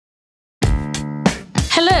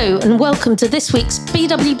Hello and welcome to this week's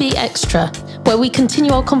BWB Extra, where we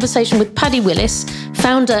continue our conversation with Paddy Willis,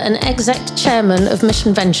 founder and exec chairman of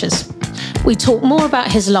Mission Ventures. We talk more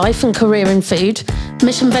about his life and career in food,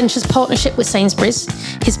 Mission Ventures' partnership with Sainsbury's,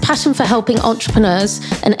 his passion for helping entrepreneurs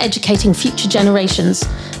and educating future generations,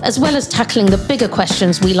 as well as tackling the bigger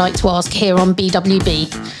questions we like to ask here on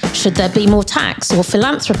BWB. Should there be more tax or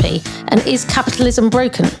philanthropy? And is capitalism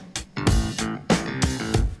broken?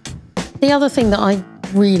 The other thing that I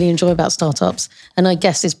really enjoy about startups, and I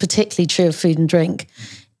guess is particularly true of food and drink,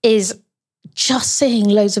 is just seeing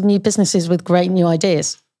loads of new businesses with great new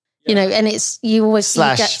ideas. You know, and it's, you always...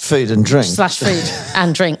 Slash you get, food and drink. Slash food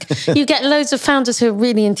and drink. You get loads of founders who are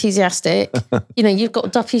really enthusiastic. You know, you've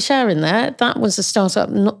got Duffy Share in there. That was a startup,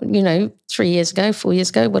 not, 3 years ago, 4 years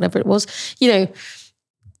ago, whatever it was. You know,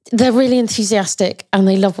 they're really enthusiastic and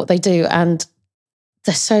they love what they do. And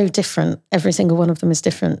they're so different. Every single one of them is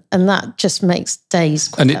different. And that just makes days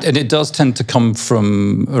quicker. And it does tend to come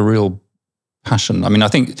from a real passion. I mean, I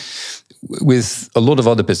think with a lot of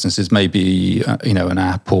other businesses, maybe, an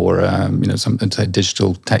app or, some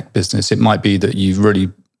digital tech business, it might be that you've really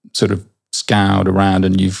sort of scoured around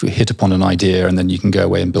and you've hit upon an idea and then you can go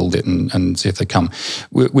away and build it and see if they come.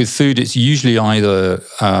 With food, it's usually either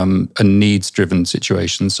a needs-driven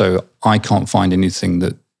situation. So I can't find anything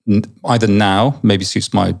that either now maybe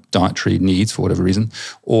suits my dietary needs for whatever reason,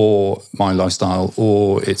 or my lifestyle,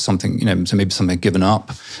 or it's something, so maybe something given up.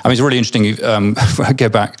 I mean, it's really interesting. When I go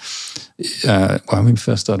back, when we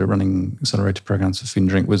first started running accelerator programs for food and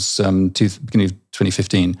drink was beginning of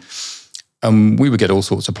 2015. We would get all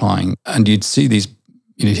sorts applying, and you'd see these,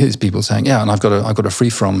 you'd hear these people saying, "Yeah, and I've got a free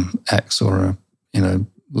from X or a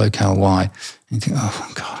locale Y," and you think,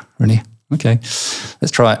 "Oh God, really? Okay, let's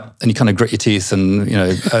try it." And you kind of grit your teeth, and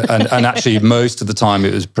and actually most of the time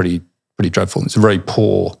it was pretty dreadful. It's a very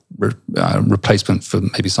poor replacement for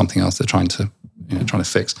maybe something else they're trying to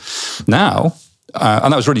fix. Now,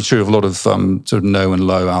 and that was really true of a lot of sort of no and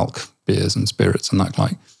low alc beers and spirits and that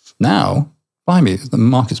like. Now, blimey, the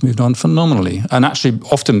market's moved on phenomenally. And actually,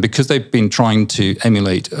 often because they've been trying to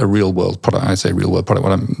emulate a real world product, I say real world product,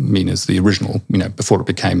 what I mean is the original, before it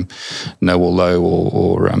became no or low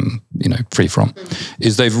or free from,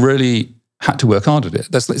 is they've really had to work hard at it.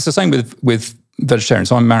 It's the same with vegetarian.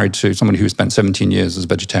 So I'm married to someone who spent 17 years as a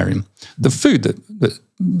vegetarian. The food that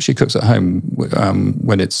she cooks at home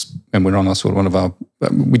when we're on our sort of one of our,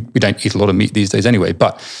 we don't eat a lot of meat these days anyway,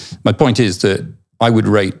 but my point is that I would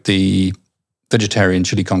rate the vegetarian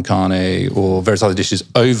chili con carne or various other dishes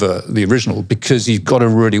over the original because you've got to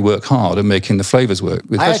really work hard at making the flavors work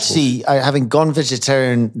with vegetables. Having gone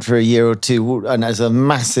vegetarian for a year or two, and as a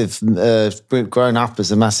massive, grown up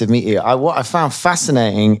as a massive meat eater, what I found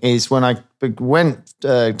fascinating is when I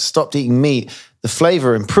stopped eating meat, the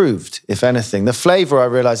flavor improved, if anything. The flavor, I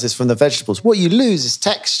realized, is from the vegetables. What you lose is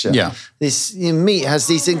texture. Yeah. This meat has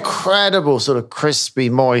these incredible sort of crispy,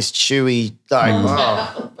 moist, chewy, So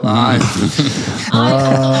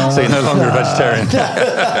you're no longer a vegetarian.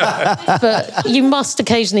 But you must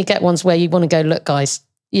occasionally get ones where you want to go, look, guys,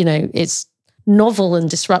 it's novel and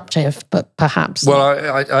disruptive, but perhaps... Well,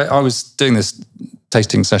 I was doing this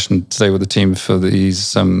tasting session today with the team for these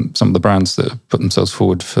some of the brands that put themselves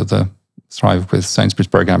forward for the Thrive with Sainsbury's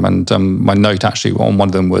program, and my note actually on one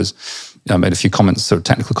of them was, I made a few comments, sort of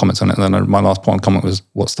technical comments on it, and then my last comment was,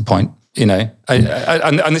 "What's the point?" And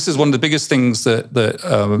this is one of the biggest things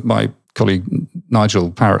that my colleague Nigel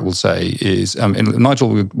Parrott will say is, Nigel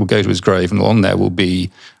will go to his grave, and on there will be,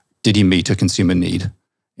 "Did he meet a consumer need?"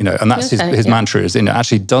 And that's his mantra is,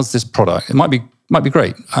 actually, does this product? It might be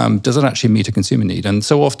great. Does it actually meet a consumer need? And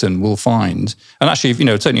so often we'll find, and actually,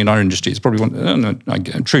 certainly in our industry, it's probably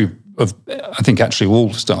true of, I think, actually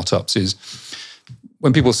all startups is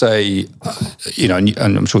when people say, and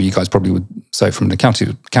I'm sure you guys probably would say from an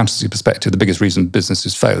accountancy perspective, the biggest reason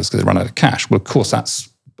businesses fail is because they run out of cash. Well, of course,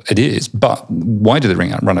 it is. But why do they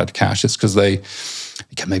run out of cash? It's because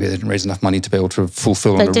maybe they didn't raise enough money to be able to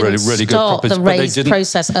fulfill on a really, really good proposition. The raise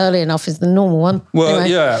process early enough is the normal one. Well,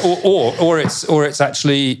 anyway. Yeah, or it's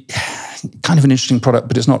actually kind of an interesting product,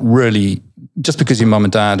 but it's not really. Just because your mum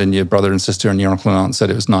and dad and your brother and sister and your uncle and aunt said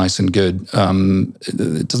it was nice and good,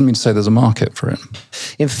 it doesn't mean to say there's a market for it.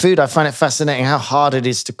 In food, I find it fascinating how hard it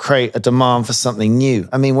is to create a demand for something new.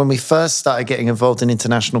 I mean, when we first started getting involved in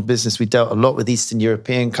international business, we dealt a lot with Eastern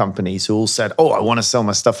European companies who all said, "Oh, I want to sell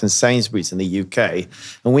my stuff in Sainsbury's in the UK."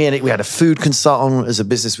 And we had a food consultant as a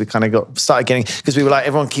business. We kind of started getting, because we were like,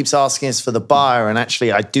 everyone keeps asking us for the buyer, and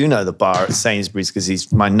actually, I do know the buyer at Sainsbury's because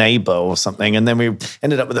he's my neighbour or something. And then we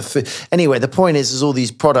ended up with a food. Anyway, the point is there's all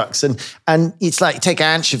these products, and it's like, take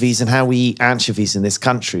anchovies and how we eat anchovies in this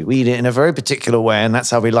country. We eat it in a very particular way, and that's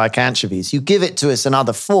how we like anchovies. You give it to us in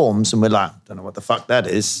other forms, and we're like, don't know what the fuck that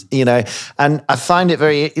is, you know. And I find it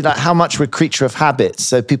very, like, how much we're a creature of habits.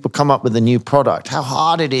 So people come up with a new product, how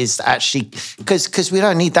hard it is to actually, because we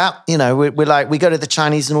don't need that, you know. We're like, we go to the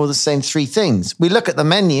Chinese and all the same three things. We look at the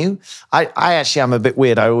menu. I actually am a bit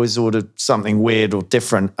weird. I always order something weird or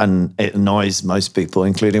different, and it annoys most people,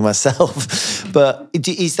 including myself. But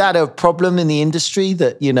is that a problem in the industry,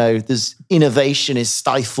 that, you know, there's innovation is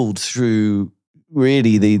stifled through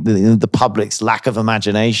really the public's lack of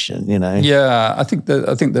imagination, you know? Yeah, I think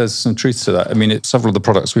there's some truth to that. I mean, several of the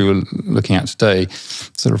products we were looking at today,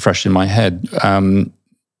 sort of fresh in my head,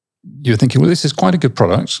 you were thinking, well, this is quite a good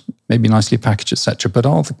product, maybe nicely packaged, etc. But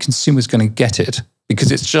are the consumers going to get it?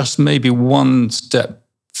 Because it's just maybe one step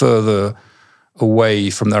further away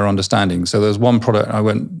from their understanding. So there's one product, I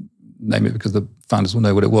won't name it because the founders will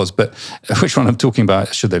know what it was, but which one I'm talking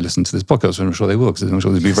about, should they listen to this podcast? I'm sure they will, because I'm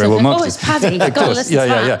sure they'd be very well marketed. Oh, it's Paddy. Go on, listen to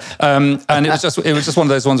that. And it was just one of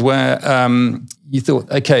those ones where you thought,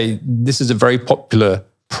 okay, this is a very popular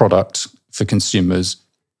product for consumers,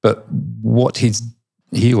 but what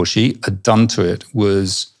he or she had done to it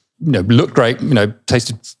was, you know, looked great, you know,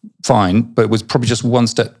 tasted fine, but it was probably just one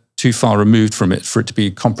step too far removed from it for it to be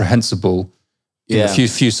comprehensible in the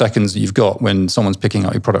few seconds that you've got when someone's picking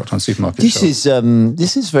up your product on a supermarket shelf.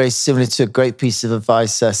 This is very similar to a great piece of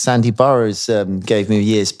advice Sandy Burrows gave me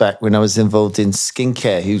years back when I was involved in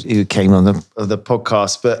skincare, who came on the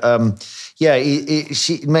podcast. But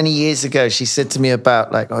she many years ago, she said to me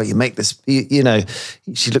about, like, oh, you make this, you know,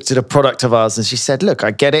 she looked at a product of ours and she said, look,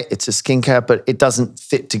 I get it, it's a skincare, but it doesn't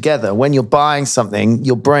fit together. When you're buying something,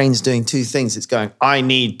 your brain's doing two things. It's going, I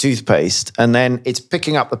need toothpaste. And then it's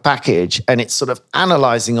picking up the package and it's sort of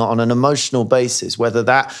analyzing it on an emotional basis, whether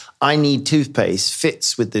that I need toothpaste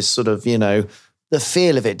fits with this sort of, you know, the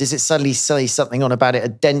feel of it. Does it suddenly say something on about it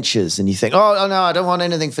at dentures, and you think, oh no, I don't want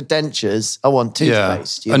anything for dentures, I want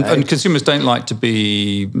toothpaste. Yeah. And consumers don't like to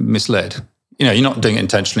be misled. You know, you're not doing it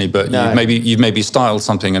intentionally, but you've maybe styled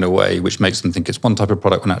something in a way which makes them think it's one type of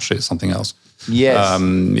product when actually it's something else. Yes.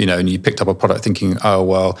 You know, and you picked up a product thinking, oh,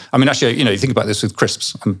 well, I mean, actually, you know, you think about this with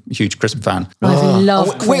crisps. I'm a huge crisp fan. I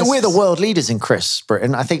love crisps. We're the world leaders in crisps,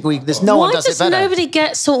 Britain. I think there's no one does it better. Why does nobody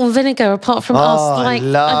get salt and vinegar apart from us? Like,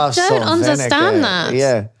 I don't understand that.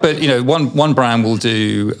 Yeah. But, you know, one brand will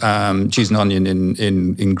do cheese and onion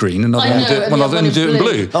in green, another one will do it in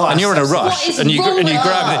blue. Oh, and you're in a rush and you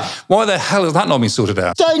grab it. Why the hell has that not been sorted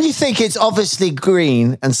out? Don't you think it's obviously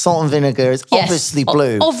green and salt and vinegar is obviously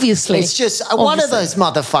blue? Obviously. It's just one of those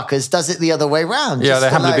motherfuckers does it the other way around. Yeah, they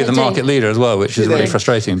happen to be the market leader as well, which is really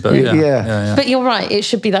frustrating. But yeah. But you're right, it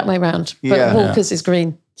should be that way round. But Walker's is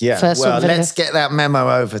green. Yeah, well, let's get that memo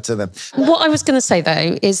over to them. What I was going to say,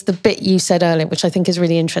 though, is the bit you said earlier, which I think is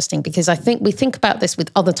really interesting, because I think we think about this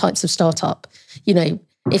with other types of startup. You know,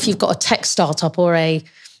 if you've got a tech startup or a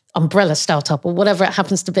umbrella startup or whatever it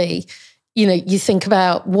happens to be, you know, you think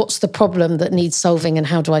about what's the problem that needs solving and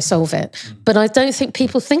how do I solve it? But I don't think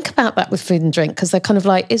people think about that with food and drink, because they're kind of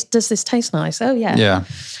like, does this taste nice? Oh, yeah. Yeah.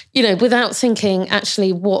 You know, without thinking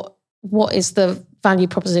actually what is the value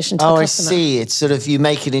proposition to the customer. I see. It's sort of, you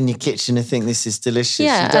make it in your kitchen and think this is delicious.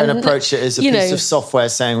 Yeah, you don't approach it as a piece of software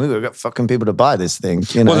saying, we've got fucking people to buy this thing.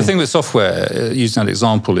 You know? Well, the thing with software, using that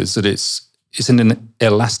example, is that it's in an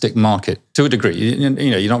elastic market to a degree. You know,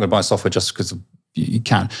 you're not going to buy software just because you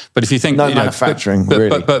can. But if you think manufacturing,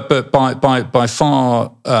 really. But by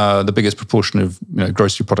far the biggest proportion of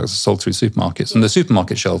grocery products are sold through supermarkets, and the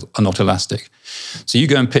supermarket shelves are not elastic. So you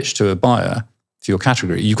go and pitch to a buyer for your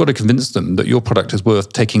category, you've got to convince them that your product is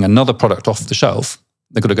worth taking another product off the shelf.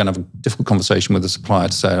 They've got to go and have a difficult conversation with the supplier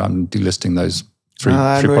to say, I'm delisting those three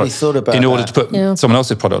products in order to put someone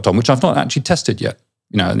else's product on, which I've not actually tested yet.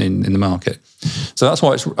 In the market. So that's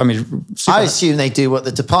why I assume they do what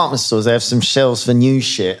the department stores, they have some shelves for new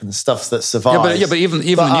shit and stuff that survives. But even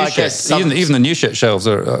the new shit, even the new shit shelves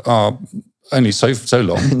are only so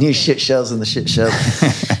long. New shit shelves and the shit shelves.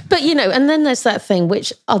 But, and then there's that thing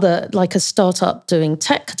which like a startup doing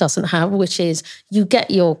tech doesn't have, which is you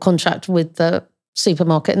get your contract with the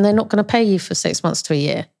supermarket and they're not going to pay you for 6 months to a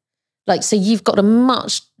year. So you've got a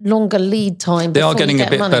much longer lead time. They are getting a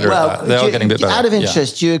bit better at that. They are getting a bit better. Out of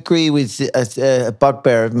interest, do you agree with a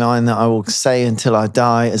bugbear of mine that I will say until I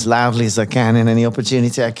die as loudly as I can in any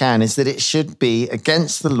opportunity I can, is that it should be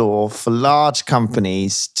against the law for large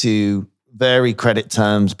companies to vary credit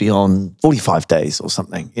terms beyond 45 days or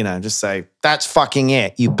something. Just say, That's fucking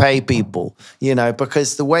it. You pay people,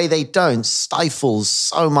 because the way they don't stifles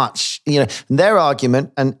so much, And their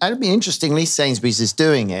argument, and it'd be interestingly, Sainsbury's is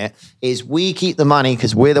doing it, is we keep the money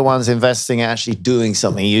because we're the ones investing in actually doing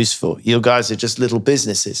something useful. You guys are just little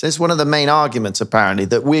businesses. That's one of the main arguments, apparently,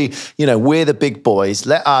 that we're the big boys.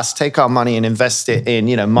 Let us take our money and invest it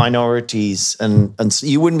in, minorities. And so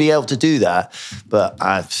you wouldn't be able to do that. But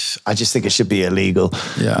I just think it should be illegal.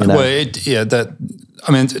 Yeah. Well,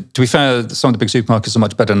 to be fair, some of the big supermarkets are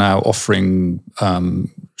much better now offering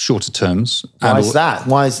shorter terms. Why is that?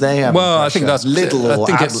 Why is they having Well, pressure? I think that's Lidl.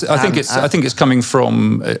 I think it's coming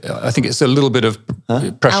from. I think it's a little bit of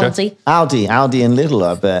pressure. Aldi and Lidl,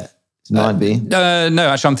 I bet. It might be. No,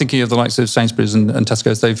 actually, I'm thinking of the likes of Sainsbury's and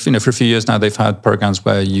Tesco's. They've, for a few years now, they've had programs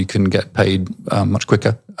where you can get paid much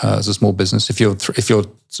quicker as a small business if your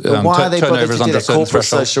why are they turnover is under a certain corporate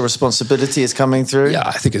threshold. social responsibility is coming through? Yeah,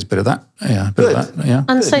 I think it's a bit of that. Yeah, a bit of that. Yeah.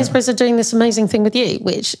 And Sainsbury's are doing this amazing thing with you,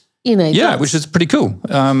 which which is pretty cool.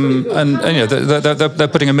 And they're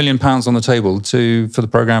putting £1 million on the table for the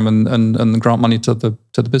program and grant money to the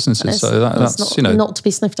businesses. So that's not to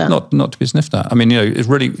be sniffed at. Not to be sniffed at. I mean, it's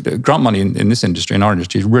really grant money in this industry, in our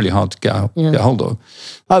industry, is really hard to get hold of.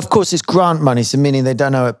 Of course, it's grant money, so meaning they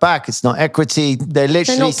don't owe it back. It's not equity. They're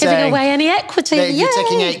literally giving away any equity. You're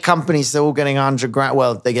taking 8 companies, they're all getting 100 grand.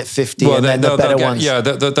 Well, they get 50, and then the better ones. Yeah,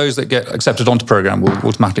 those that get accepted onto program will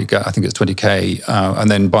automatically get, I think it's 20K,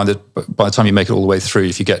 and then by the time you make it all the way through,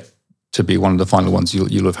 if you get to be one of the final ones,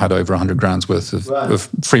 you'll have had over 100 grand's worth of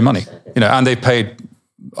free money. And they've paid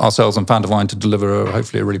ourselves and Foundervine to deliver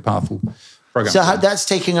hopefully a really powerful program. So that's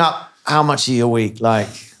taking up how much of your week?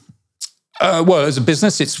 Well, as a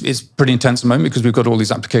business, it's pretty intense at the moment because we've got all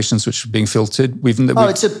these applications which are being filtered.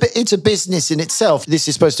 It's a business in itself. This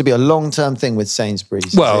is supposed to be a long-term thing with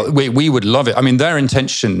Sainsbury's. Well, we would love it. I mean, their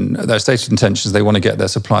stated intentions, they want to get their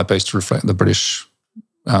supplier base to reflect the British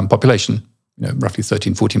population. Roughly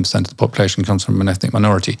 13-14% of the population comes from an ethnic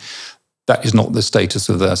minority. That is not the status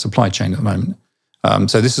of their supply chain at the moment.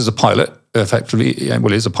 So this is a pilot, effectively.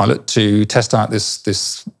 It is a pilot to test out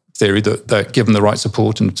this theory that given the right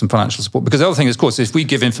support and some financial support. Because the other thing is, of course, if we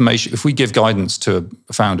give guidance to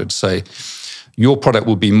a founder to say, your product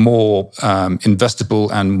will be more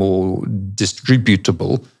investable and more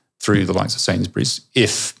distributable through the likes of Sainsbury's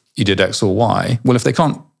if you did X or Y. Well, if they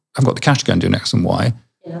haven't got the cash to go and do an X and Y,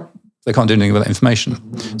 they can't do anything with that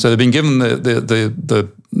information. So they've been given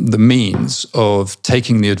the means of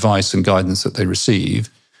taking the advice and guidance that they receive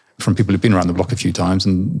from people who've been around the block a few times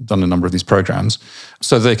and done a number of these programs,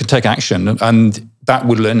 so they can take action. And that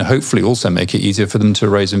would then hopefully also make it easier for them to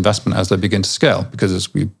raise investment as they begin to scale, because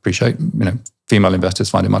as we appreciate, female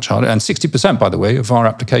investors find it much harder. And 60%, by the way, of our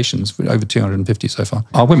applications, over 250 so far,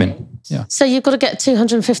 are women. Yeah. So you've got to get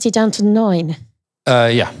 250 down to 9.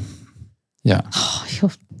 Yeah. Oh,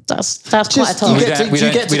 that's quite a task. Do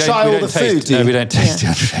you get to try all the food? No, we don't taste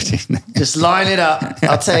 250. Just line it up.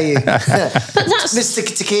 I'll tell you. But that's Mr.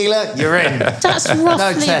 Tequila, you're in. That's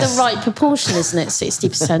roughly the right proportion, isn't it?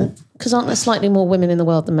 60%. Because aren't there slightly more women in the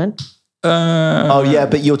world than men?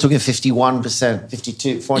 But you're talking 51%,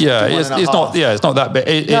 52, 42, it's not that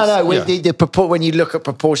big. When you look at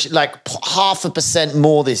proportion, like 0.5%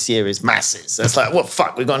 more this year is massive. So it's like,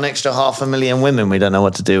 we've got an extra 500,000 women we don't know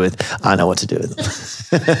what to do with. I know what to do with them.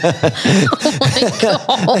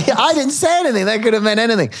 Oh my God. I didn't say anything. That could have meant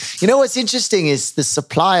anything. You know what's interesting is the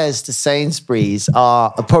suppliers to Sainsbury's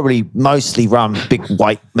are probably mostly run big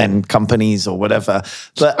white men companies or whatever.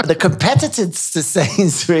 But the competitors to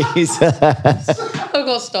Sainsbury's... Oh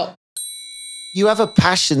God, stop. You have a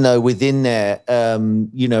passion though within there.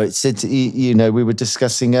 It said, we were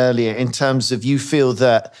discussing earlier in terms of you feel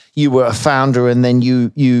that you were a founder and then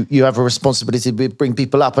you have a responsibility to bring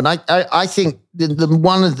people up. And I think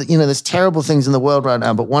one of the, there's terrible things in the world right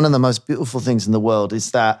now, but one of the most beautiful things in the world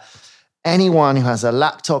is that anyone who has a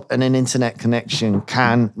laptop and an internet connection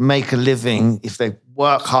can make a living if they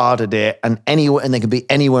work hard at it, and they can be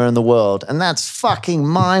anywhere in the world, and that's fucking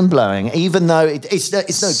mind blowing. Even though it's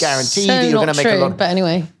no guarantee that you're going to make a lot. But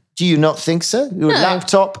anyway, do you not think so? No.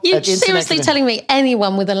 Laptop. You're seriously telling me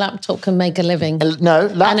anyone with a laptop can make a living? No,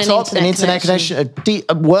 laptop and internet connection,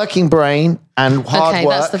 a working brain, and hard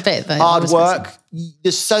work. That's the bit though. Hard work.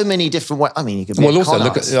 There's so many different ways. I mean, you can be you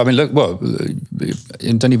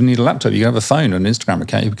don't even need a laptop. You can have a phone and an Instagram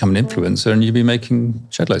account. You become an influencer, and you'll be making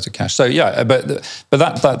shed loads of cash. So yeah, but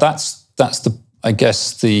that's the, I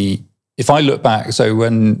guess, if I look back. So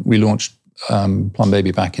when we launched Plum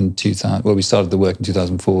Baby back in 2000. Well, we started the work in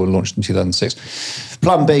 2004, launched in 2006.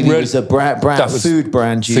 Plum Baby was a brand, food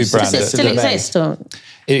brand. Food brand. Does it still exist? Or?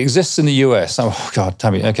 It exists in the US. Oh God,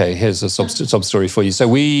 Tammy. Okay, here's a sub story for you. So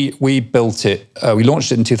we built it. We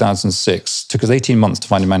launched it in 2006. Took us 18 months to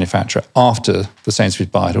find a manufacturer after the Sainsbury's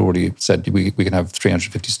buyer had already said we can have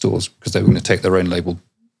 350 stores because they were going to take their own label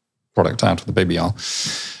product out of the baby aisle.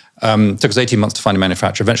 Took us 18 months to find a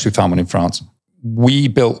manufacturer. Eventually found one in France. We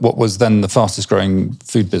built what was then the fastest growing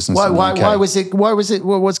food business in the UK. Why was it?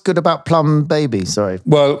 What's good about Plum Baby? Sorry.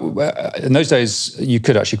 Well, in those days, you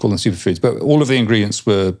could actually call them superfoods, but all of the ingredients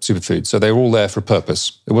were superfoods. So they were all there for a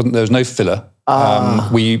purpose. There was no filler.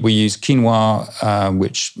 We used quinoa,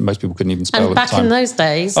 which most people couldn't even spell and at back the time. in those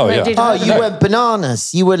days. Oh, yeah. You went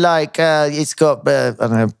bananas. You were like, it's got, I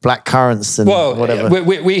don't know, black currants and whatever. So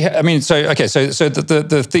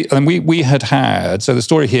the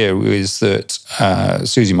story here is that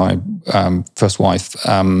Susie, my first wife,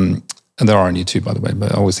 and there are only two, by the way,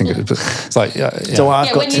 but I always think it's like, So I've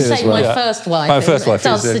got when you two say as well. my first wife, my first wife. it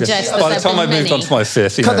does suggest that by the time I moved on to my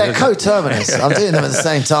fifth, They're coterminous. I'm doing them at the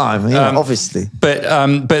same time, obviously.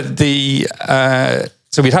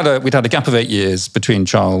 So we'd had a gap of 8 years between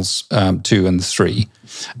Charles 2 and 3,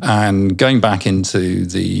 and going back into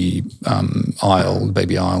the aisle, the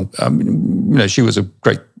baby aisle. She was a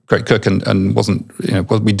great cook and wasn't,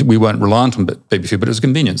 we weren't reliant on baby food, but it was a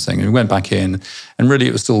convenience thing. And we went back in, and really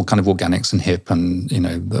it was still kind of organics and hip, and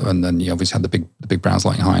and then you obviously had the big brands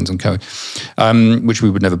like Heinz and Co, which we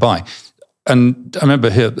would never buy. And I remember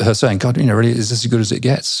her saying, God, really, is this as good as it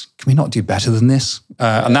gets? Can we not do better than this?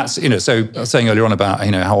 And that's, so I was saying earlier on about,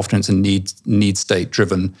 how often it's a need state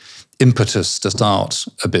driven impetus to start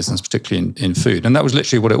a business, particularly in food. And that was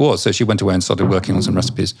literally what it was. So she went away and started working on some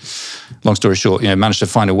recipes. Long story short, managed to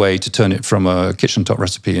find a way to turn it from a kitchen top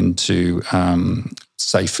recipe into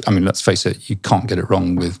safe. I mean, let's face it, you can't get it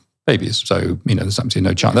wrong with babies. So, there's absolutely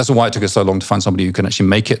no chance. That's why it took us so long to find somebody who can actually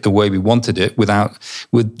make it the way we wanted it with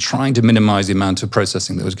trying to minimize the amount of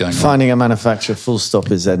processing that was going on. Finding a manufacturer full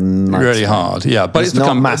stop is really hard. Yeah. But it's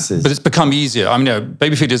become masses. But it's become easier. I mean,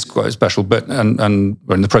 baby food is quite special, but and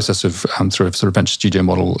we're in the process of through a sort of venture studio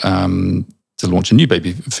model to launch a new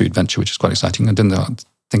baby food venture, which is quite exciting. I didn't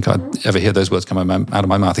think I'd ever hear those words come out of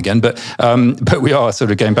my mouth again, but we are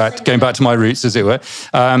sort of going back to my roots, as it were.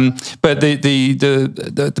 But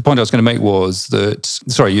the point I was going to make was that,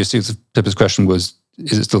 sorry, Pippa's question was,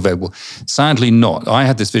 is it still available? Sadly not. I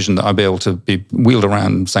had this vision that I'd be able to be wheeled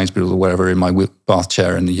around Sainsbury's or wherever in my bath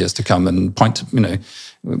chair in the years to come and point,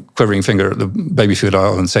 quivering finger at the baby food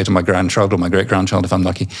aisle and say to my grandchild or my great grandchild, if I'm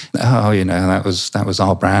lucky, that was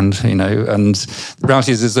our brand, And the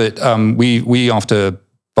reality is that we after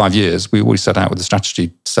 5 years, we always set out with a strategy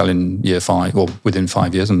to sell in year 5 or within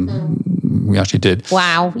 5 years, and we actually did.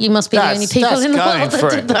 Wow, you must be the only people in the world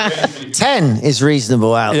that did that. 10 is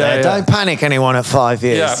reasonable out there. Yeah. Don't panic anyone at 5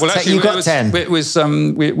 years. Yeah, well, actually, you got 10. It was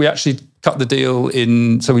we actually cut the deal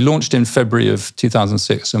so we launched in February of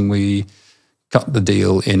 2006, and we cut the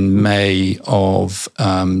deal in May of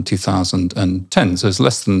 2010. So it's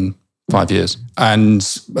less than 5 years, and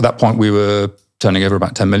at that point we were turning over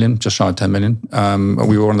about 10 million, just shy of 10 million.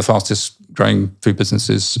 We were one of the fastest growing food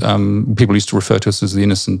businesses. People used to refer to us as the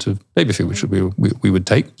innocent of baby food, which we would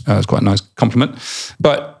take. It's quite a nice compliment.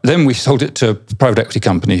 But then we sold it to a private equity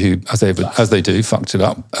company who, as they do, fucked it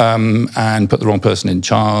up and put the wrong person in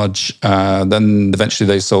charge. Then eventually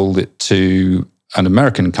they sold it to an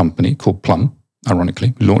American company called Plum,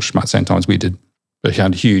 ironically. We launched about the same time as we did. But he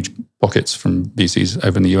had huge pockets from VCs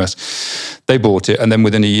over in the US. They bought it, and then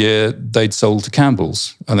within a year, they'd sold to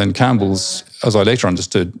Campbell's. And then Campbell's, as I later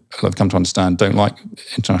understood, I've come to understand, don't like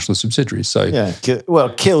international subsidiaries. So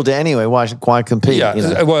killed it anyway. Why compete?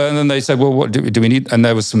 Yeah. Well, and then they said, well, what do we need? And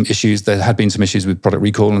there was some issues. There had been some issues with product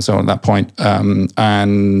recall and so on at that point.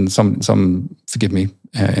 And some forgive me,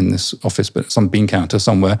 in this office, but some bean counter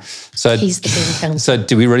somewhere said, he's the bean counter. Said,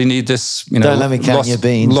 do we really need this? Don't let me count your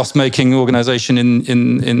beans. Loss-making organisation in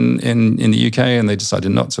the UK, and they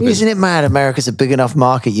decided not to. Isn't it mad? America's a big enough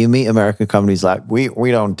market. You meet American companies like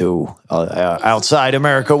we don't do outside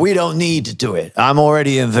America. We don't need to do it. I'm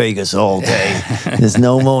already in Vegas all day. There's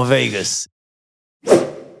no more Vegas.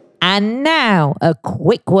 And now a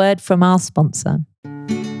quick word from our sponsor.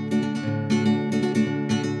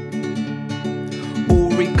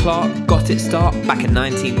 Clark got its start back in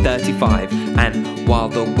 1935, and while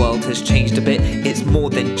the world has changed a bit, it's more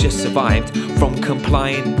than just survived. From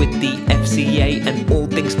complying with the FCA and all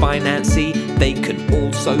things financy, they can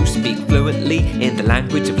also speak fluently in the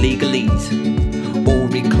language of legalese.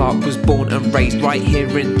 Ori Clark was born and raised right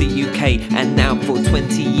here in the UK, and now for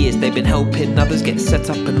 20 years they've been helping others get set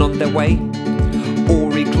up and on their way.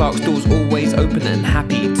 Gary Clark's door's always open and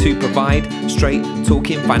happy to provide straight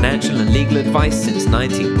talking financial and legal advice since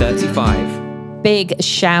 1935. Big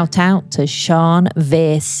shout out to Sean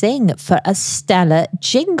Veer Singh for a stellar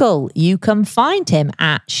jingle. You can find him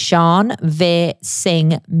at Sean Veer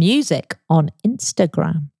Singh Music on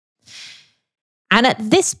Instagram. And at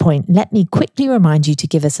this point, let me quickly remind you to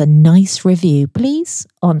give us a nice review, please,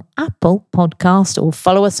 on Apple Podcast or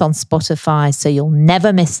follow us on Spotify so you'll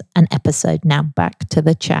never miss an episode. Now back to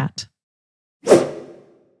the chat.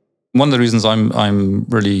 One of the reasons I'm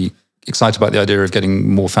really excited about the idea of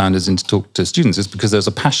getting more founders in to talk to students is because there's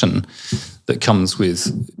a passion that comes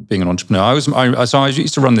with being an entrepreneur. I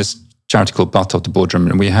used to run this charity called Bathtub to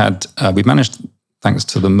Boardroom, and we managed, thanks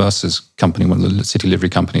to the Mercer's company, one of the city livery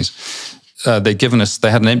companies. They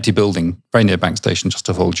had an empty building very near Bank Station, just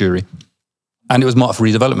off Old Jewry. And it was marked for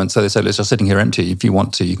redevelopment. So they said, it's just sitting here empty. If you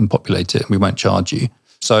want to, you can populate it and we won't charge you.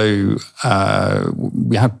 So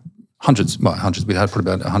we had hundreds. We had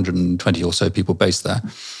probably about 120 or so people based there.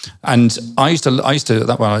 And I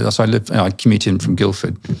commute in from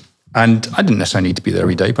Guildford. And I didn't necessarily need to be there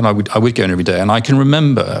every day, but I would go in every day. And I can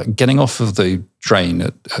remember getting off of the train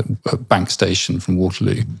at Bank Station from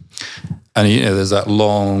Waterloo. And there's that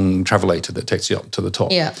long travelator that takes you up to the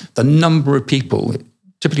top. Yeah. The number of people,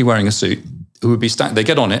 typically wearing a suit, who would be they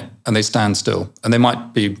get on it and they stand still. And they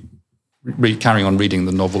might be carrying on reading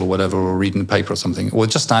the novel or whatever, or reading the paper or something, or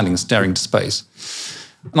just standing and staring into space.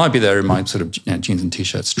 And I'd be there in my sort of jeans and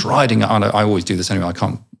T-shirts, striding. I always do this anyway. I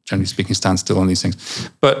can't, generally speaking, stand still on these things.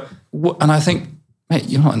 And I think, mate,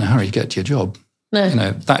 you're not in a hurry to get to your job. No.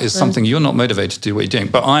 That is something you're not motivated to do what you're doing.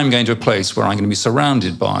 But I'm going to a place where I'm going to be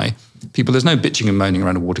surrounded by people. There's no bitching and moaning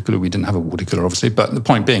around a water cooler. We didn't have a water cooler, obviously. But the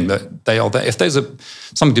point being that they are there. If there's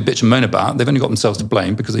something to bitch and moan about, they've only got themselves to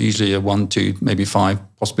blame because they're usually a 1, 2, maybe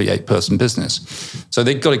 5, possibly 8-person business. So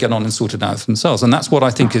they've got to get on and sort it out for themselves. And that's what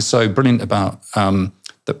I think is so brilliant about,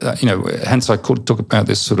 hence I talk about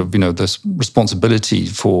this sort of, this responsibility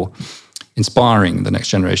for inspiring the next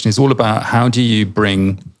generation. It's all about how do you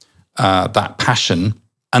bring that passion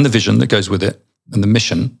and the vision that goes with it and the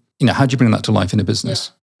mission, how do you bring that to life in a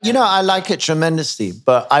business? I like it tremendously,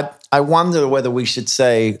 but I wonder whether we should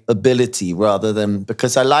say ability rather than,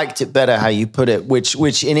 because I liked it better how you put it,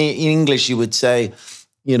 which in English you would say,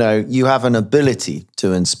 you have an ability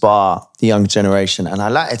to inspire the young generation. And I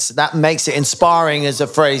like it. That makes it inspiring as a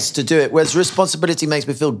phrase to do it, whereas responsibility makes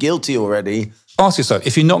me feel guilty already. Ask yourself,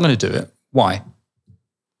 if you're not going to do it, why?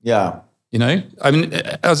 Yeah.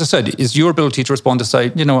 As I said, it's your ability to respond to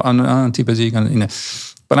say, I'm too busy,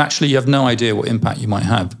 but actually you have no idea what impact you might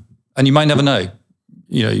have. And you might never know,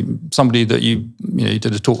 somebody that you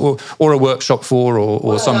did a talk or a workshop for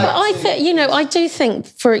or something. I do think,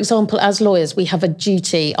 for example, as lawyers, I have a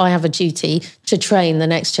duty to train the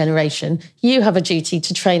next generation. You have a duty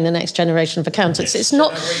to train the next generation of accountants. Yes.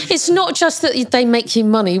 It's not just that they make you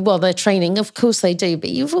money while they're training. Of course they do,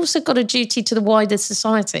 but you've also got a duty to the wider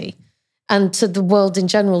society and to the world in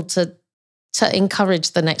general to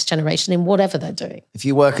encourage the next generation in whatever they're doing. If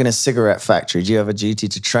you work in a cigarette factory, do you have a duty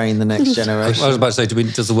to train the next generation? I was about to say,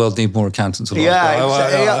 does the world need more accountants? Yeah,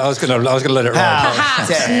 exactly. I was going to let it ride.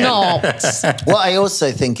 Perhaps not. What I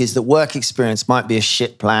also think is that work experience might be a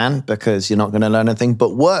shit plan because you're not going to learn anything.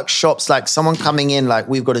 But workshops, like someone coming in, like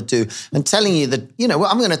we've got to do, and telling you that,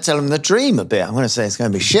 I'm going to tell them the dream a bit. I'm going to say it's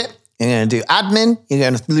going to be shit. You're going to do admin. You're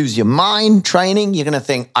going to lose your mind training. You're going to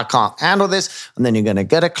think, I can't handle this. And then you're going to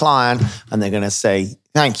get a client and they're going to say,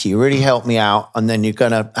 thank you, really helped me out. And then you're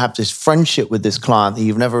going to have this friendship with this client that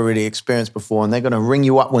you've never really experienced before. And they're going to ring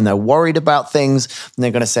you up when they're worried about things. And they're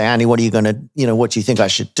going to say, Andy, what are you going to, what do you think I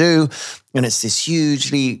should do? And it's this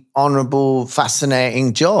hugely honorable,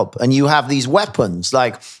 fascinating job. And you have these weapons,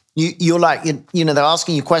 like, You're like, they're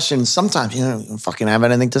asking you questions. Sometimes you don't fucking have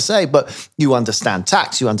anything to say, but you understand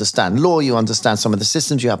tax, you understand law, you understand some of the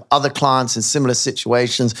systems. You have other clients in similar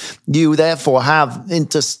situations. You therefore have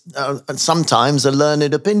sometimes a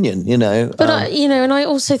learned opinion, But, and I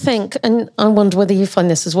also think, and I wonder whether you find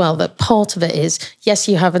this as well, that part of it is, yes,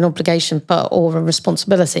 you have an obligation or a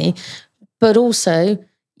responsibility, but also,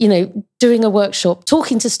 doing a workshop,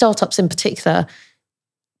 talking to startups in particular,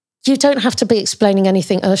 you don't have to be explaining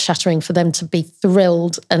anything earth-shattering for them to be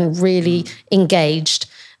thrilled and really engaged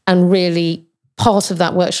and really part of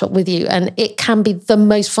that workshop with you. And it can be the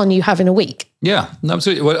most fun you have in a week. Yeah,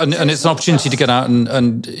 absolutely. Well, and it's an opportunity to get out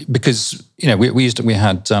and because, we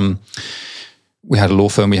had a law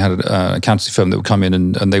firm, we had an accountancy firm that would come in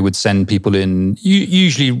and they would send people in,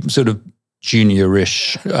 usually sort of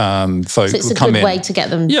junior-ish folk so it's would a come good in. way to get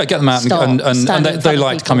them get them out and they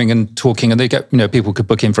liked coming and talking, and they get people could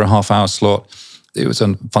book in for a half-hour slot. It was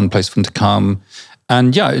a fun place for them to come,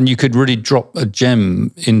 And you could really drop a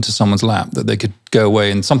gem into someone's lap that they could go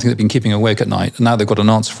away and something they've been keeping awake at night. And now they've got an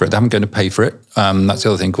answer for it. They haven't going to pay for it. That's the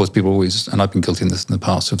other thing. Of course, people always, and I've been guilty of this in the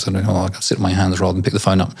past, of saying, I can sit on my hands rather than pick the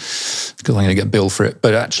phone up because I'm going to get billed for it.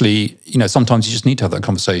 But actually, sometimes you just need to have that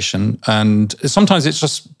conversation. And sometimes it's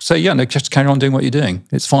just say, just carry on doing what you're doing.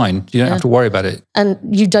 It's fine. You don't have to worry about it. And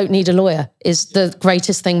you don't need a lawyer is the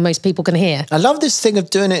greatest thing most people can hear. I love this thing of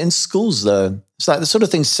doing it in schools, though. It's like the sort of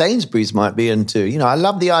thing Sainsbury's might be into. I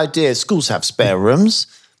love the idea. Schools have spare rooms.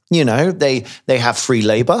 They have free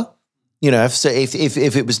labour.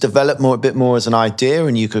 If it was developed a bit more as an idea,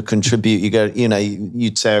 and you could contribute,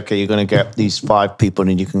 you'd say, okay, you're going to get these 5 people,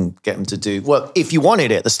 and you can get them to do well. If you wanted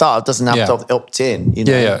it at the start, it doesn't have to opt in.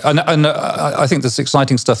 Yeah. And I think there's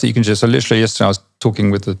exciting stuff that you can do. So literally yesterday, I was talking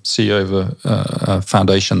with the CEO of a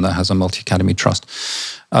foundation that has a multi-academy trust.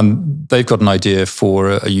 They've got an idea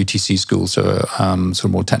for a UTC school, so sort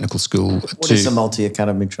of more technical school. What is a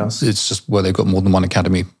multi-academy trust? It's just where they've got more than one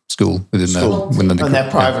academy school within their. And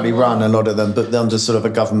they're privately run, a lot of them, but under sort of a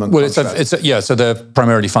government contract. So they're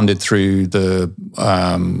primarily funded through the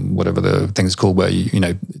whatever the thing is called, where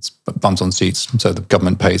it's bums on seats. So the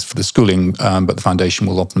government pays for the schooling, but the foundation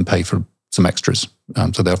will often pay for some extras.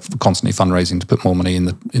 So they're constantly fundraising to put more money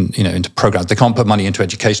into programs. They can't put money into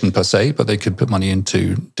education per se, but they could put money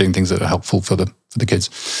into doing things that are helpful for the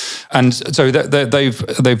kids. And so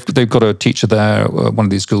they've got a teacher there, one of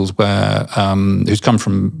these schools where who's come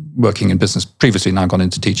from working in business previously, now gone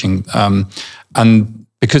into teaching, and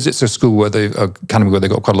because it's a school where academy where they've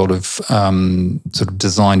got quite a lot of sort of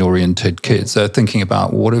design-oriented kids, they're thinking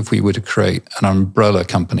about what if we were to create an umbrella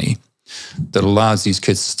company that allows these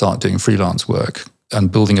kids to start doing freelance work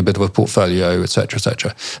and building a bit of a portfolio, et cetera, et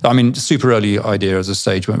cetera. I mean, super early idea as a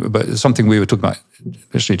stage, but it's something we were talking about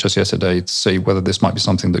literally just yesterday to see whether this might be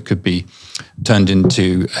something that could be turned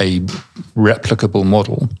into a replicable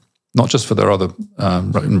model, not just for their other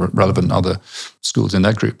relevant other schools in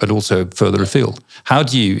their group, but also further afield. How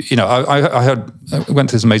do you, I went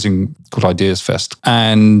to this amazing called Ideas Fest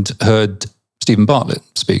and heard Stephen Bartlett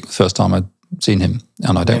speak the first time I'd seen him,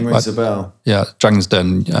 and I don't. Rings a bell. Yeah, Dragon's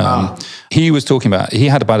Den. He was talking about he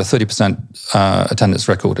had about a 30% attendance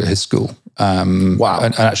record at his school. Wow!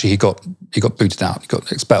 And actually, he got booted out. He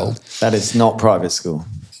got expelled. That is not private school.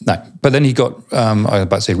 No, but then he got I was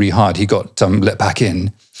about to say rehired. He got let back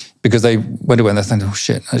in because they went away and they thought, oh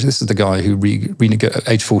shit, this is the guy who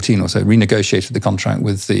age 14 or so renegotiated the contract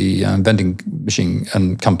with the vending machine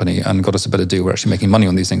and company and got us a better deal. We're actually making money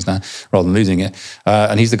on these things now rather than losing it.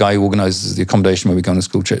 And he's the guy who organises the accommodation where we go on a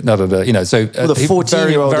school trip. So the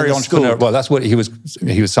 14-year-old very entrepreneur. Well, that's what he was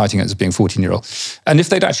citing it as being 14-year-old. And if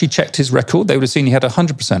they'd actually checked his record, they would have seen he had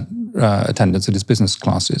 100% attendance at his business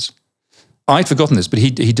classes. I'd forgotten this, but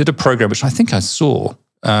he did a program which I think I saw.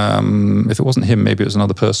 If it wasn't him, maybe it was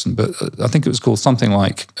another person, but I think it was called something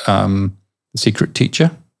like The Secret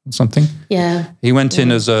Teacher or something. Yeah. He went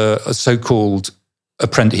in as a so-called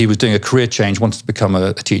apprentice. He was doing a career change, wanted to become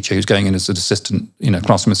a teacher. He was going in as an assistant,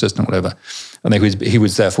 classroom assistant, whatever. And he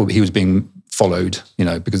was being followed,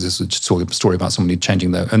 because this was just a story about somebody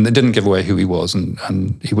changing there. And they didn't give away who he was, and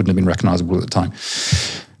he wouldn't have been recognisable at the time.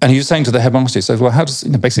 And he was saying to the headmaster, he said, well, how does,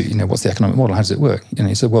 basically, what's the economic model? How does it work? And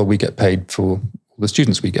he said, well, we get paid for the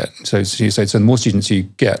students we get. So you say, so the more students you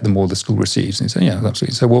get, the more the school receives. And he said, yeah,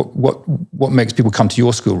 absolutely. So what makes people come to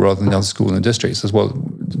your school rather than the other school in the district? He says, well,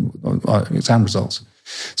 exam results.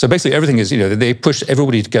 So basically everything is, they push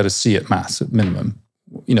everybody to get a C at maths at minimum.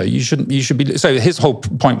 You should be, so his whole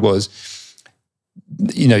point was,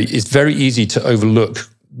 it's very easy to overlook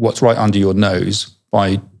what's right under your nose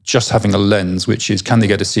by just having a lens, which is, can they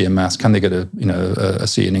get a C in maths? Can they get a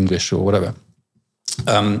C in English or whatever?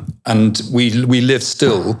 And we live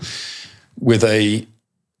still with a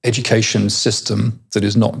education system that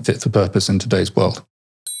is not fit for purpose in today's world.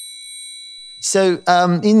 So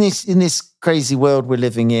in this crazy world we're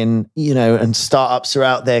living in, and startups are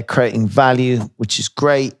out there creating value, which is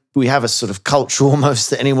great. We have a sort of culture almost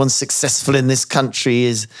that anyone successful in this country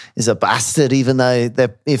is a bastard, even though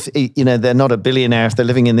they're not a billionaire. If they're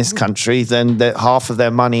living in this country, then half of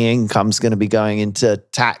their money income is going to be going into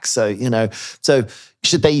tax. So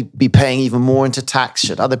should they be paying even more into tax?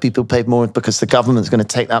 Should other people pay more because the government's going to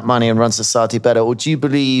take that money and run society better? Or do you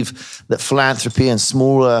believe that philanthropy and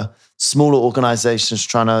smaller organizations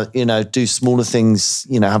trying to, do smaller things,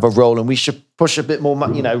 have a role, and we should push a bit more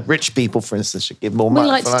money, rich people, for instance, should give more money?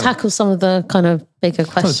 We like to tackle some of the kind of bigger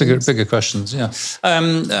questions. Bigger questions, yeah.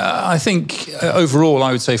 I think overall,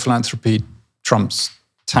 I would say philanthropy trumps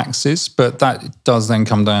taxes, but that does then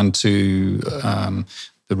come down to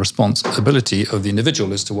the responsibility of the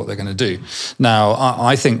individual as to what they're going to do. Now,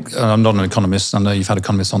 I think, and I'm not an economist, I know you've had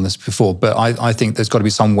economists on this before, but I think there's got to be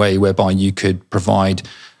some way whereby you could provide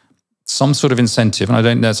some sort of incentive, and I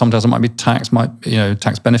don't know, sometimes it might be tax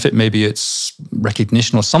benefit, maybe it's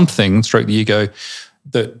recognition or something, stroke the ego,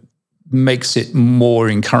 that makes it more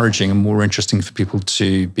encouraging and more interesting for people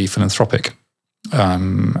to be philanthropic.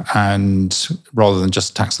 And rather than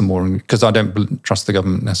just tax them more, because I don't trust the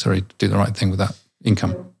government necessarily to do the right thing with that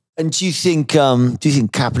income. And do you think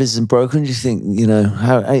capitalism is broken? Do you think do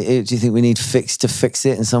you think we need to fix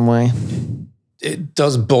it in some way? It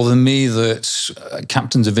does bother me that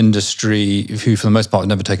captains of industry, who for the most part have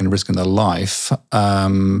never taken a risk in their life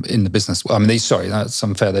in the business, that's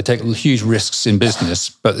unfair. They take huge risks in business,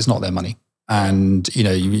 but it's not their money. And,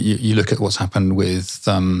 you look at what's happened with,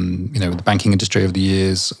 the banking industry over the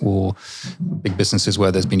years, or big businesses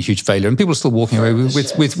where there's been huge failure, and people are still walking away with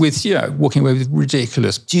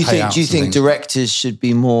ridiculous. Do you think directors should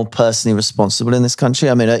be more personally responsible in this country?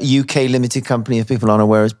 I mean, a UK limited company, if people aren't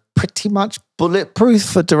aware, is pretty much bulletproof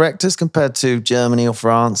for directors compared to Germany or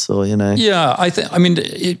France, or Yeah,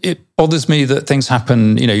 it bothers me that things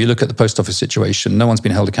happen. You look at the post office situation. No one's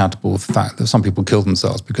been held accountable for the fact that some people killed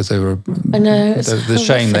themselves because they were. I know the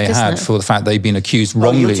shame they had for the fact they'd been accused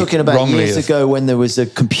wrongly. You're talking about years ago when there was a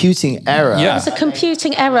computing error. Yeah. There was a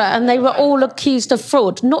computing error, and they were all accused of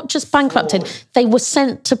fraud, not just bankrupted. They were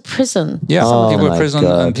sent to prison. Yeah, people were in prison,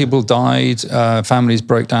 and people died. Families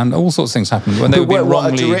broke down. All sorts of things happened when they were being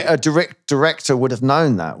wrongly. A director would have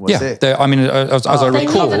known that, was it? As I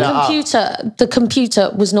recall, the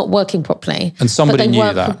computer was not working properly, and somebody knew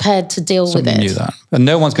that. They weren't prepared to deal with it. Somebody knew that, and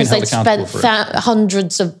no one's been held accountable for it. They spent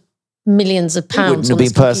hundreds of millions of pounds. Wouldn't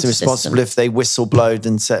have been personally responsible if they whistleblowed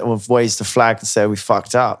and said, or waved the flag and said, "We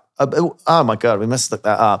fucked up." Oh my God, we must look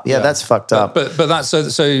that up. Yeah, that's fucked up. But that's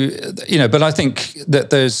so. But I think that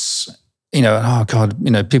there's.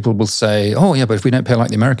 People will say, oh, yeah, but if we don't pay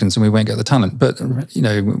like the Americans, then we won't get the talent. But,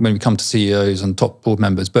 when we come to CEOs and top board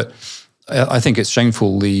members, but I think it's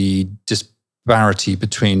shameful, the disparity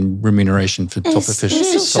between remuneration for top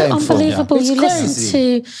officials. It's unbelievable. Yeah. You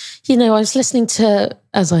listen to, I was listening to,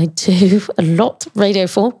 as I do a lot, Radio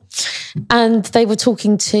 4, and they were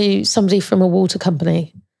talking to somebody from a water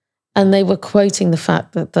company. And they were quoting the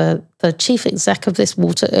fact that the chief exec of this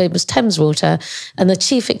water, it was Thames Water, and the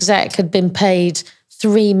chief exec had been paid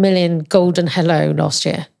 3 million golden hello last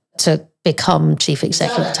year to become chief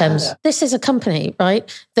exec of Thames. This is a company, right,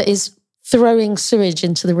 that is throwing sewage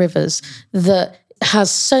into the rivers, that has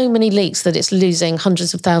so many leaks that it's losing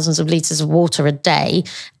hundreds of thousands of litres of water a day,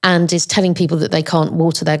 and is telling people that they can't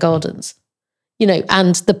water their gardens.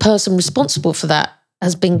 And the person responsible for that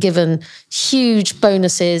has been given huge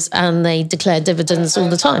bonuses, and they declare dividends all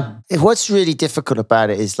the time. What's really difficult about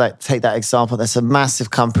it is, take that example. There's a massive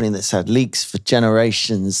company that's had leaks for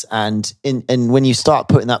generations, and when you start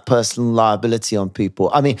putting that personal liability on people,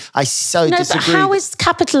 I disagree. But how is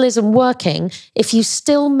capitalism working if you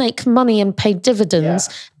still make money and pay dividends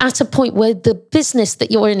at a point where the business that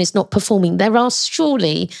you're in is not performing? There are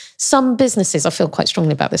surely some businesses, I feel quite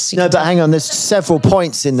strongly about this. No, but hang on, there's several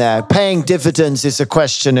points in there. Paying dividends is a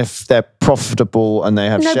question if they're profitable and they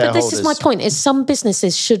have shareholders. No, but this is my point, is some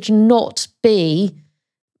businesses should not be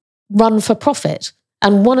run for profit.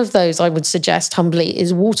 And one of those, I would suggest humbly,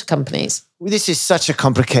 is water companies. This is such a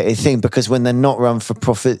complicated thing, because when they're not run for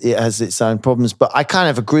profit, it has its own problems. But I kind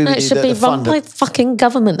of agree with you. It should be run by fucking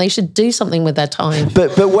government. They should do something with their time.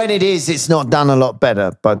 But when it is, it's not done a lot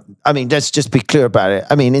better. But let's just be clear about it.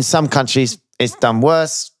 In some countries, it's done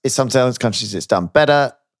worse. In some countries, it's done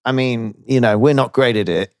better. We're not great at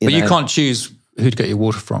it. But you can't choose who to get your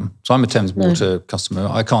water from. So I'm a Thames Water customer.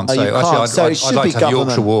 I can't say, I'd like to have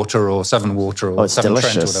Yorkshire Water or Severn Water or Severn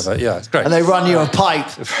Trent or whatever. Yeah, it's great. And they run you a pipe.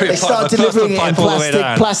 They start delivering it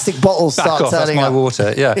in plastic bottles. That's my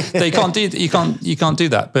water. Yeah, you can't do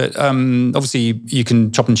that. But obviously you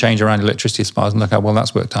can chop and change around electricity supplies and look how well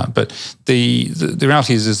that's worked out. But the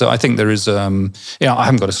reality is that I think there is, I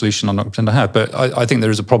haven't got a solution. I'm not going to pretend I have, but I think there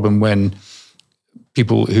is a problem when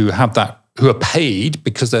people who are paid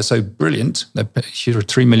because they're so brilliant, they're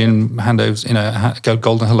 3 million handovers,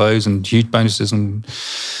 golden hellos and huge bonuses, and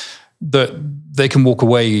that they can walk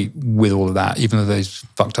away with all of that, even though they've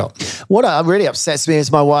fucked up. What really upsets me, as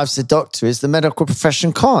my wife's a doctor, is the medical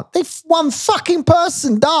profession can't. One fucking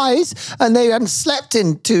person dies and they hadn't slept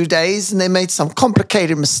in 2 days and they made some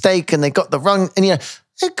complicated mistake and they got the wrong, and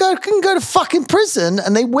they can go to fucking prison,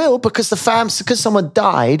 and they will, because because someone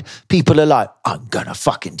died, people are like, I'm gonna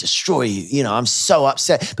fucking destroy you. You know, I'm so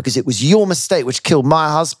upset because it was your mistake which killed my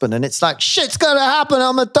husband. And it's like, shit's gonna happen.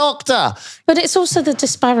 I'm a doctor. But it's also the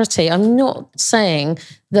disparity. I'm not saying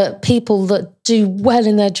that people that do well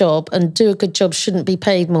in their job and do a good job shouldn't be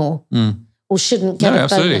paid more. Or shouldn't get a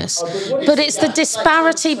bonus. But it's the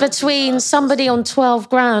disparity between somebody on 12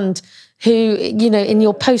 grand who, you know, in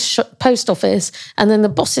your post office, and then the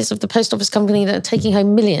bosses of the post office company that are taking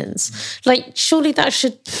home millions. Like, surely there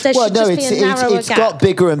should just be a narrower gap. It's got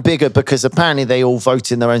bigger and bigger because apparently they all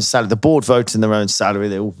vote in their own salary. The board vote in their own salary.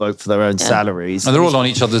 They all vote for their own salaries. And they're all on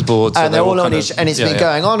each other's boards. And they're all on each, and it's been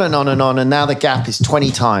going on and on and on, and now the gap is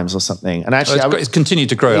 20 times or something. And actually, it's continued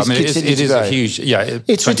to grow. I mean, it is grow. a huge,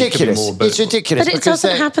 it's ridiculous. It's ridiculous. But it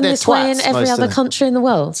doesn't happen this way in every other country in the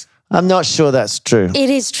world. I'm not sure that's true. It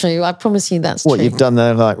is true. I promise you that's true. What, you've done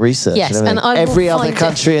the research? Yes, and I every other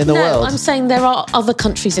country in the world. No, I'm saying there are other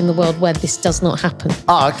countries in the world where this does not happen.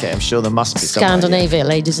 Oh, okay. I'm sure there must be. Scandinavia,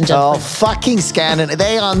 ladies and gentlemen. Oh, fucking Scandinavia.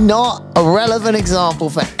 They are not a relevant example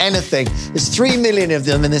for anything. There's 3 million of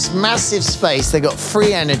them in this massive space. They've got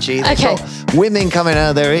free energy. They've got women coming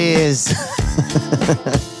out of their ears.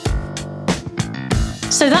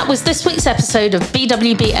 So that was this week's episode of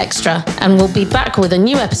BWB Extra, and we'll be back with a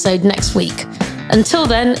new episode next week. Until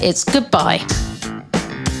then, it's goodbye.